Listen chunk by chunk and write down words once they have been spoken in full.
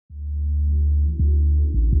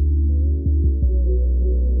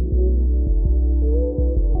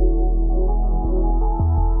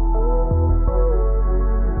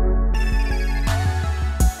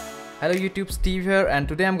Hello YouTube, Steve here, and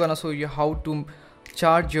today I'm gonna show you how to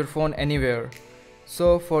charge your phone anywhere.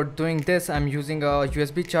 So for doing this, I'm using a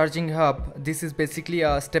USB charging hub. This is basically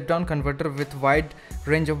a step down converter with wide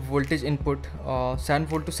range of voltage input, 7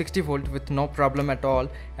 volt to 60 volt with no problem at all,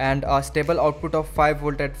 and a stable output of 5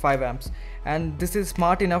 volt at 5 amps. And this is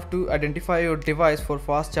smart enough to identify your device for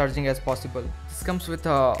fast charging as possible. This comes with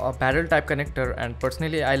a barrel type connector, and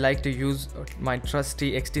personally I like to use my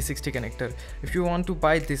trusty XT60 connector. If you want to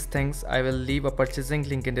buy these things, I will leave a purchasing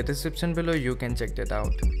link in the description below. You can check that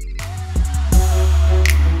out.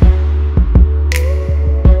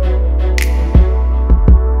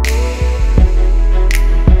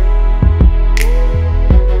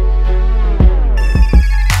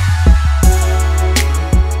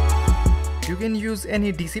 You can use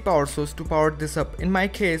any DC power source to power this up. In my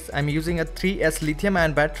case, I'm using a 3S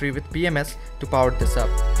lithium-ion battery with BMS to power this up.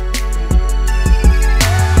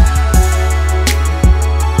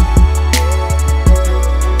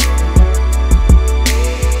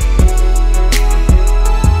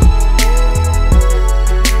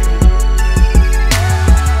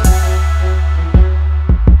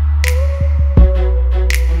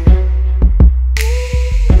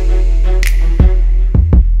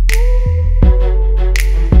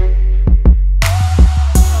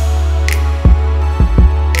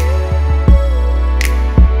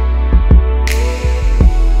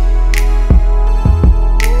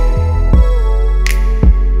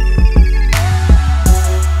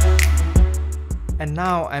 And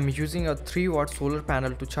now I'm using a 3-watt solar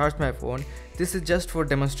panel to charge my phone. This is just for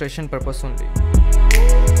demonstration purpose only.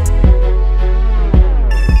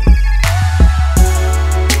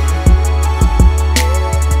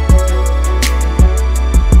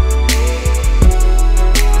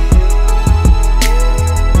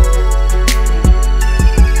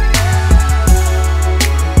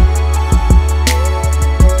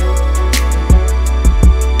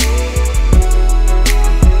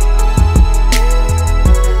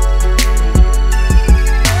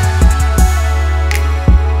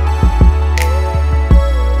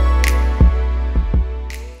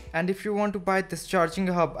 And if you want to buy this charging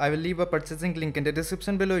hub, I will leave a purchasing link in the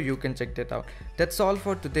description below. You can check that out. That's all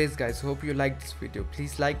for today's guys. Hope you liked this video.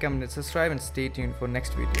 Please like, comment and subscribe, and stay tuned for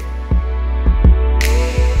next video.